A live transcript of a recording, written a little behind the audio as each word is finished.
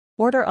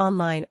Order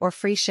online or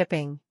free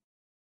shipping.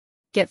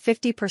 Get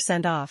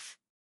 50% off.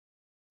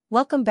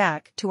 Welcome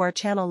back to our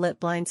channel Lit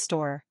Blind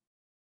Store.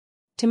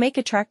 To make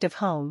attractive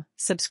home,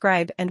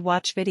 subscribe and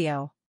watch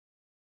video.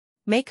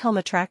 Make home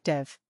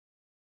attractive.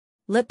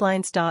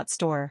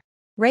 Litblinds.store.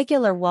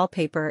 Regular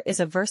wallpaper is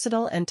a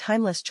versatile and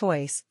timeless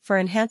choice for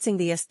enhancing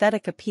the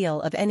aesthetic appeal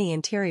of any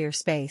interior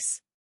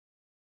space.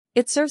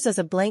 It serves as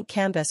a blank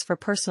canvas for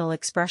personal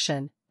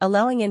expression,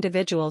 allowing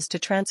individuals to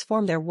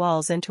transform their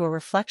walls into a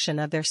reflection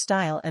of their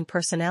style and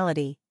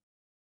personality.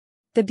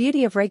 The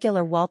beauty of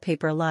regular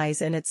wallpaper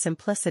lies in its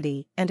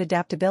simplicity and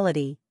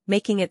adaptability,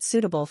 making it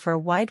suitable for a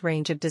wide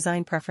range of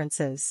design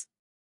preferences.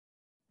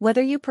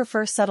 Whether you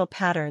prefer subtle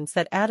patterns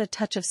that add a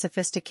touch of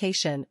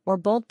sophistication or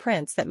bold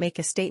prints that make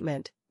a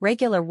statement,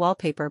 regular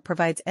wallpaper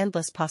provides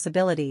endless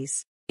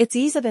possibilities. Its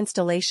ease of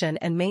installation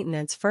and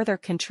maintenance further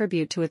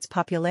contribute to its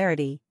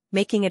popularity,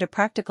 making it a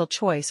practical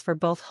choice for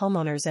both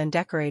homeowners and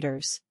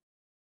decorators.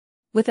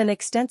 With an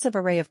extensive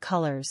array of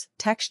colors,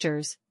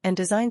 textures, and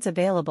designs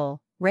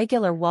available,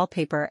 regular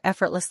wallpaper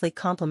effortlessly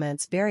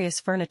complements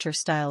various furniture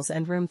styles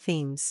and room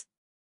themes.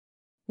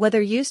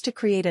 Whether used to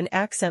create an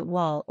accent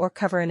wall or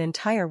cover an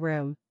entire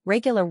room,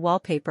 regular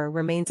wallpaper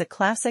remains a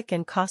classic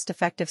and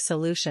cost-effective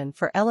solution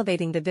for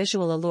elevating the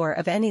visual allure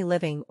of any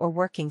living or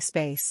working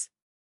space.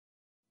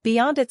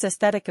 Beyond its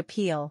aesthetic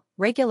appeal,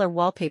 regular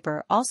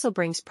wallpaper also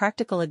brings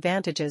practical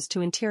advantages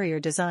to interior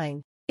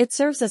design. It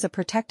serves as a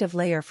protective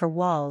layer for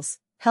walls,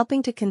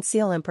 helping to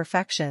conceal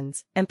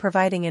imperfections and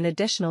providing an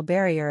additional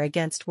barrier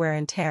against wear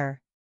and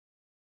tear.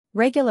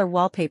 Regular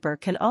wallpaper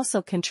can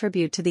also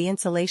contribute to the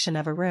insulation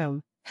of a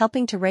room,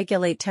 helping to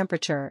regulate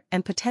temperature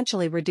and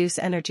potentially reduce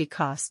energy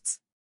costs.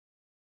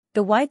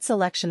 The wide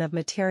selection of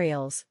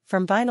materials,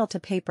 from vinyl to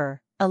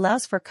paper,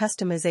 allows for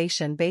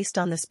customization based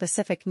on the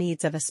specific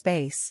needs of a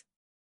space.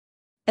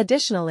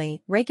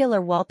 Additionally,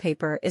 regular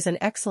wallpaper is an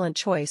excellent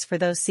choice for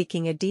those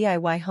seeking a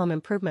DIY home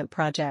improvement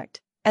project,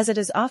 as it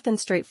is often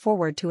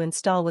straightforward to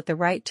install with the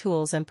right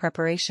tools and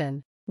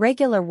preparation.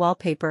 Regular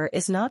wallpaper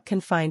is not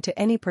confined to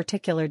any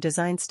particular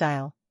design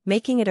style,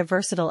 making it a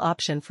versatile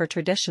option for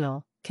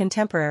traditional,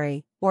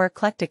 contemporary, or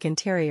eclectic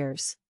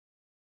interiors.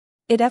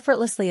 It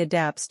effortlessly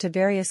adapts to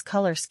various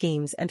color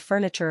schemes and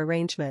furniture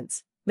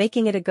arrangements,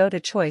 making it a go-to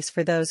choice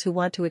for those who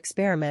want to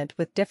experiment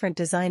with different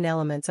design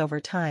elements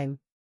over time.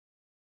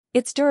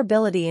 Its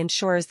durability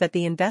ensures that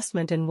the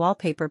investment in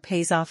wallpaper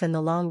pays off in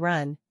the long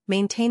run,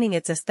 maintaining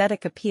its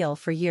aesthetic appeal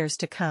for years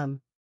to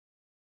come.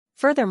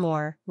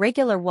 Furthermore,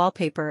 regular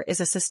wallpaper is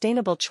a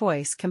sustainable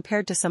choice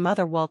compared to some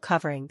other wall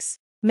coverings.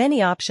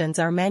 Many options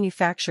are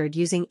manufactured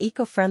using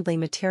eco-friendly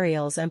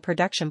materials and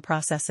production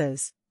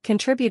processes,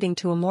 contributing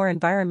to a more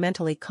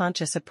environmentally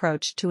conscious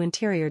approach to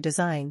interior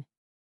design.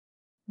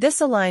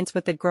 This aligns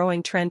with the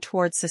growing trend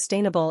towards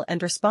sustainable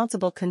and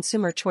responsible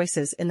consumer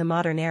choices in the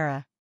modern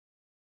era.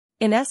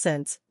 In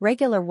essence,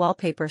 regular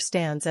wallpaper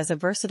stands as a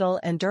versatile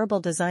and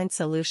durable design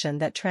solution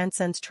that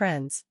transcends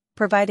trends,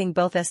 providing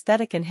both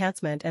aesthetic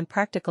enhancement and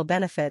practical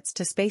benefits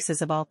to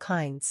spaces of all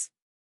kinds.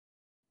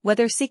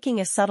 Whether seeking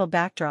a subtle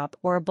backdrop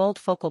or a bold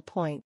focal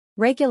point,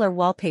 regular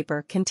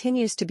wallpaper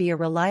continues to be a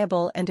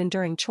reliable and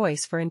enduring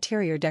choice for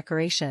interior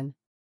decoration.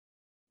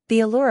 The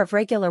allure of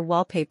regular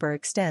wallpaper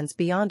extends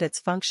beyond its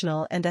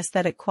functional and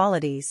aesthetic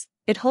qualities.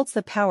 It holds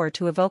the power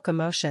to evoke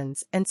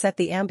emotions and set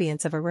the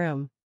ambience of a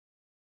room.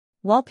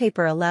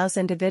 Wallpaper allows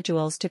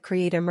individuals to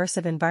create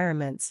immersive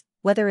environments,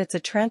 whether it's a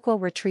tranquil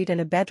retreat in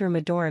a bedroom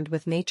adorned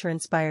with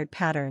nature-inspired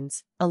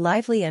patterns, a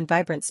lively and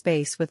vibrant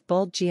space with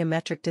bold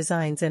geometric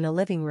designs in a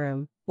living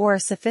room, or a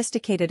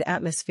sophisticated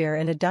atmosphere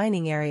in a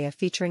dining area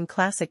featuring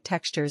classic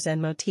textures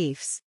and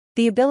motifs.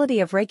 The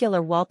ability of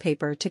regular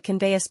wallpaper to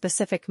convey a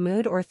specific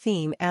mood or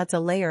theme adds a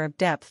layer of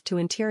depth to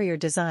interior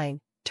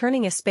design,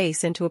 turning a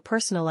space into a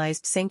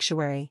personalized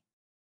sanctuary.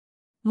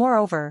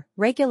 Moreover,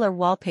 regular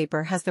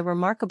wallpaper has the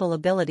remarkable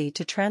ability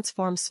to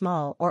transform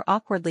small or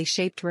awkwardly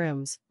shaped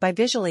rooms by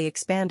visually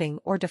expanding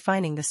or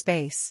defining the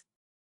space.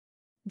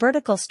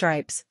 Vertical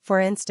stripes, for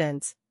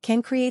instance,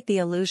 can create the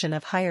illusion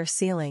of higher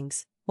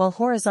ceilings, while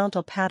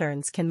horizontal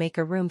patterns can make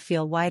a room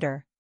feel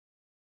wider.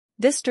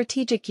 This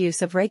strategic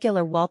use of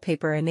regular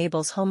wallpaper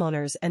enables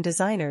homeowners and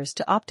designers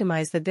to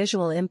optimize the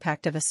visual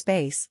impact of a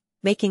space,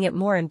 making it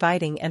more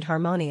inviting and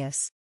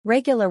harmonious.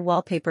 Regular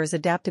wallpaper's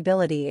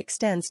adaptability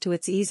extends to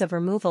its ease of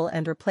removal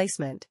and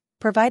replacement,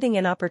 providing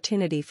an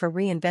opportunity for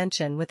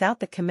reinvention without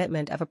the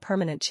commitment of a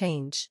permanent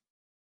change.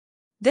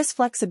 This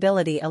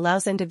flexibility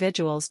allows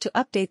individuals to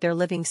update their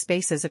living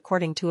spaces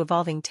according to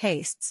evolving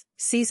tastes,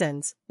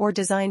 seasons, or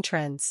design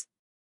trends.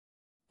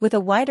 With a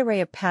wide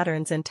array of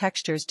patterns and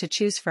textures to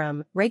choose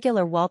from,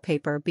 regular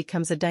wallpaper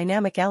becomes a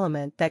dynamic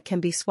element that can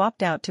be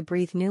swapped out to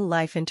breathe new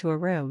life into a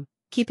room,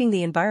 keeping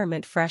the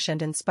environment fresh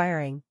and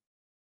inspiring.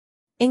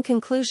 In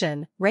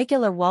conclusion,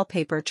 regular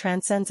wallpaper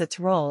transcends its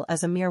role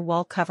as a mere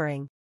wall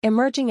covering,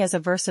 emerging as a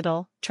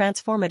versatile,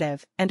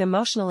 transformative, and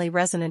emotionally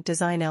resonant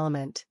design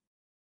element.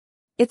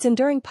 Its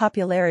enduring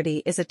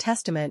popularity is a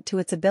testament to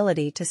its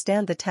ability to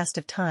stand the test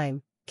of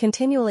time,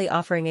 continually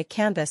offering a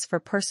canvas for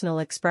personal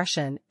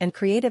expression and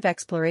creative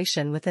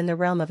exploration within the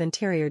realm of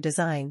interior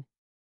design.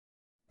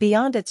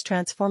 Beyond its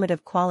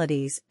transformative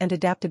qualities and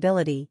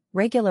adaptability,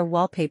 regular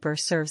wallpaper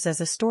serves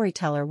as a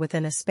storyteller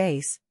within a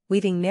space,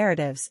 weaving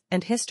narratives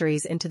and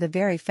histories into the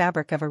very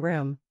fabric of a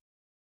room.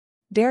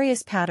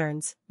 Various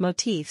patterns,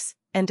 motifs,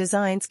 and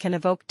designs can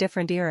evoke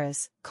different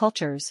eras,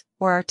 cultures,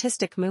 or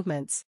artistic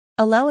movements,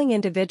 allowing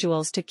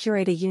individuals to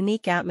curate a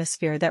unique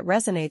atmosphere that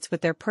resonates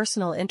with their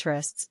personal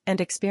interests and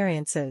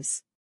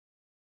experiences.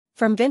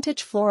 From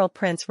vintage floral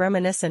prints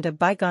reminiscent of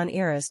bygone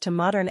eras to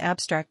modern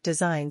abstract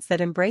designs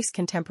that embrace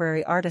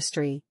contemporary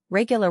artistry,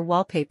 regular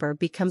wallpaper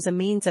becomes a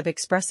means of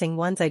expressing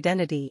one's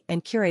identity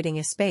and curating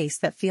a space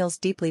that feels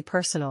deeply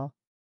personal.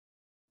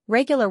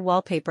 Regular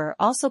wallpaper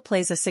also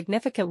plays a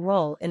significant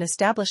role in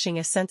establishing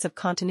a sense of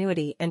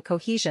continuity and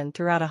cohesion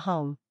throughout a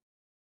home.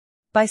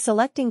 By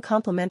selecting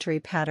complementary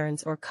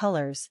patterns or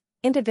colors,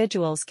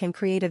 individuals can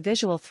create a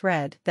visual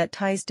thread that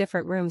ties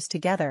different rooms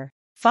together,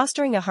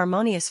 fostering a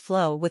harmonious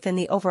flow within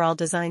the overall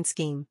design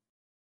scheme.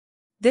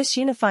 This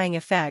unifying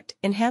effect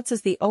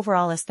enhances the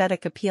overall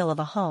aesthetic appeal of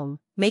a home,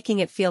 making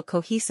it feel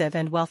cohesive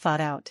and well thought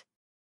out.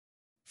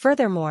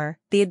 Furthermore,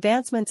 the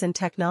advancements in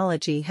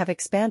technology have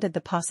expanded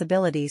the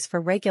possibilities for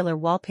regular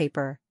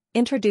wallpaper,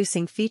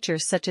 introducing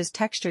features such as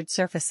textured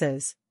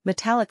surfaces,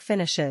 metallic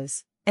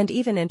finishes, and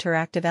even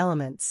interactive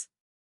elements.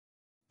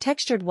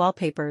 Textured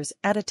wallpapers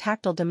add a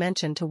tactile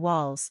dimension to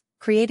walls,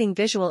 creating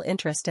visual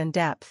interest and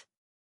depth.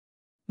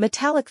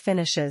 Metallic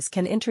finishes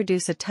can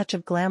introduce a touch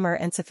of glamour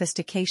and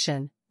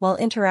sophistication, while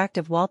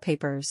interactive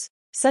wallpapers,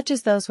 such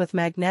as those with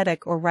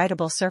magnetic or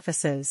writable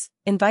surfaces,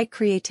 invite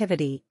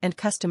creativity and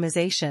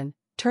customization,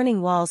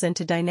 turning walls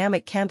into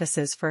dynamic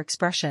canvases for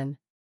expression.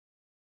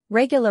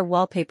 Regular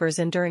wallpaper's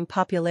enduring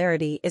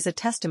popularity is a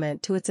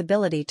testament to its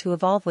ability to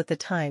evolve with the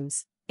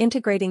times,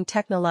 integrating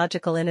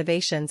technological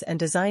innovations and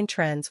design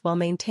trends while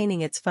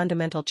maintaining its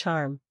fundamental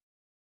charm.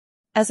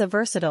 As a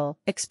versatile,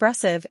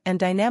 expressive, and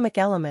dynamic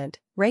element,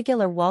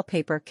 regular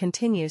wallpaper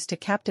continues to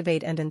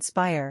captivate and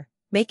inspire,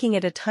 making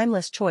it a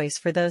timeless choice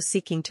for those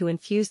seeking to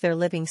infuse their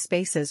living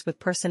spaces with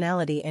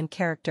personality and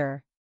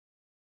character.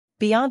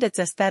 Beyond its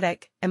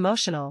aesthetic,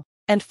 emotional,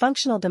 and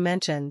functional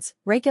dimensions,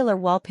 regular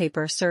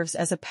wallpaper serves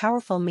as a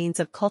powerful means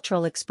of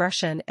cultural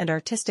expression and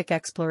artistic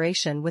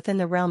exploration within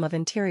the realm of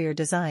interior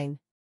design.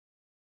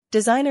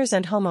 Designers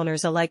and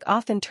homeowners alike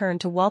often turn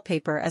to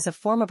wallpaper as a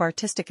form of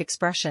artistic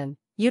expression,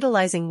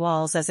 utilizing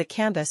walls as a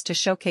canvas to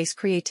showcase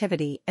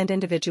creativity and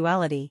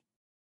individuality.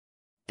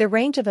 The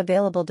range of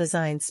available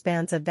designs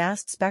spans a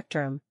vast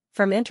spectrum,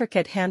 from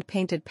intricate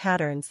hand-painted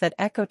patterns that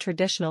echo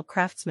traditional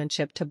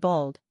craftsmanship to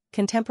bold,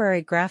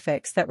 contemporary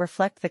graphics that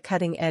reflect the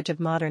cutting edge of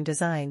modern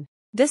design.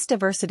 This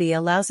diversity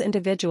allows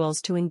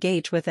individuals to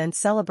engage with and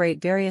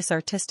celebrate various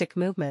artistic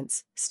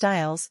movements,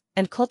 styles,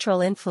 and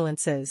cultural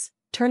influences,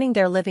 turning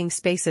their living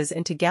spaces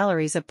into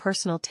galleries of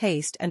personal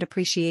taste and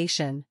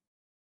appreciation.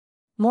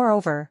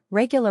 Moreover,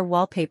 regular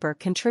wallpaper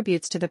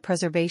contributes to the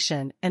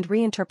preservation and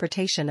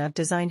reinterpretation of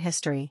design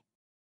history.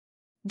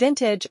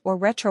 Vintage or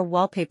retro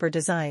wallpaper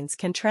designs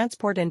can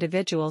transport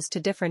individuals to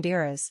different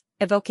eras,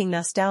 evoking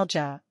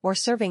nostalgia or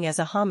serving as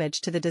a homage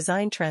to the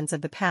design trends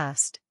of the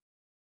past.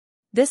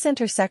 This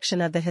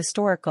intersection of the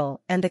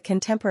historical and the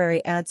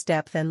contemporary adds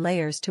depth and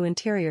layers to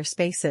interior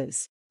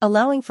spaces,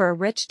 allowing for a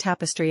rich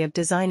tapestry of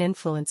design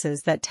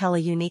influences that tell a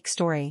unique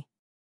story.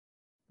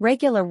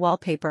 Regular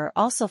wallpaper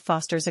also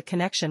fosters a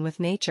connection with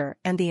nature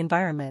and the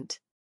environment.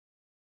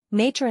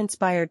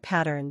 Nature-inspired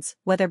patterns,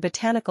 whether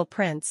botanical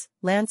prints,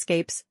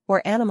 landscapes,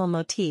 or animal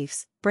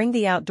motifs, bring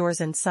the outdoors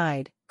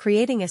inside,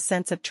 creating a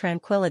sense of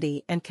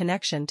tranquility and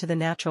connection to the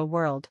natural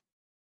world.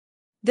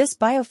 This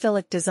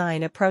biophilic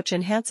design approach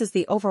enhances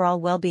the overall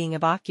well-being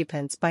of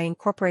occupants by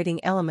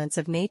incorporating elements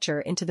of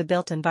nature into the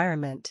built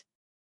environment.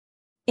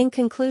 In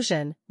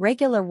conclusion,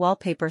 regular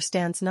wallpaper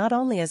stands not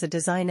only as a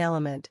design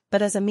element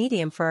but as a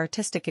medium for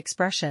artistic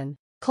expression,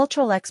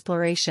 cultural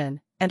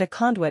exploration, and a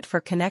conduit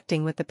for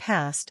connecting with the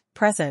past,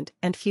 present,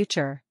 and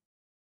future.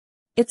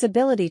 Its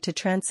ability to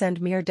transcend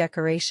mere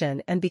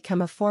decoration and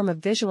become a form of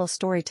visual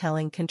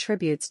storytelling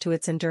contributes to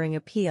its enduring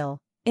appeal.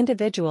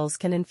 Individuals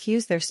can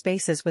infuse their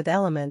spaces with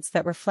elements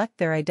that reflect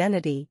their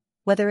identity,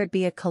 whether it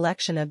be a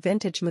collection of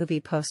vintage movie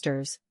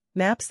posters,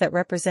 maps that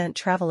represent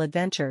travel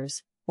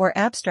adventures, or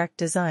abstract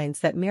designs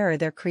that mirror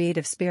their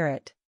creative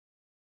spirit.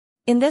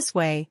 In this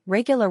way,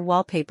 regular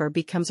wallpaper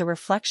becomes a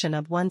reflection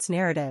of one's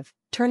narrative,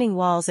 turning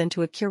walls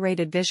into a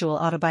curated visual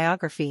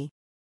autobiography.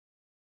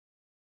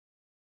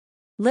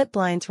 Lit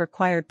blinds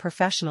required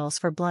professionals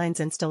for blinds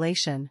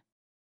installation.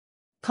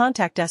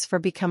 Contact us for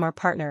Become Our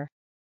Partner.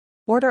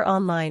 Order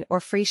online or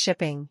free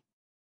shipping.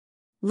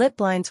 Lit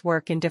blinds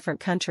work in different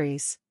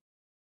countries: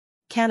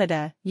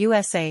 Canada,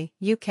 USA,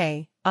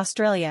 UK,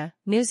 Australia,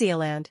 New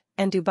Zealand,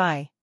 and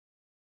Dubai.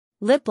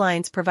 Lit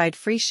blinds provide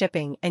free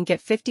shipping and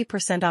get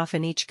 50% off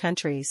in each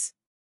countries.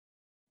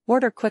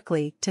 Order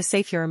quickly to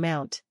save your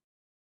amount.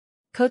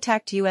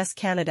 Contact US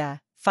Canada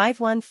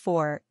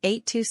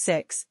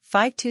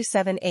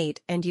 514-826-5278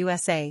 and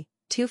USA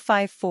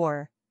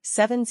 254-708-6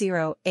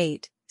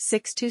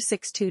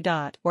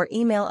 6262. Or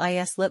email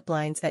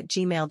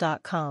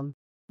islipblinds@gmail.com.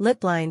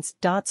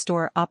 Litblinds.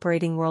 Store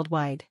operating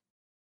worldwide.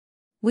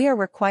 We are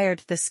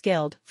required the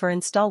skilled for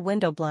install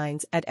window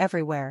blinds at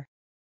everywhere.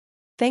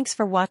 Thanks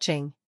for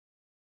watching.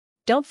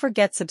 Don't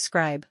forget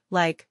subscribe,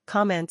 like,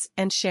 comments,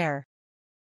 and share.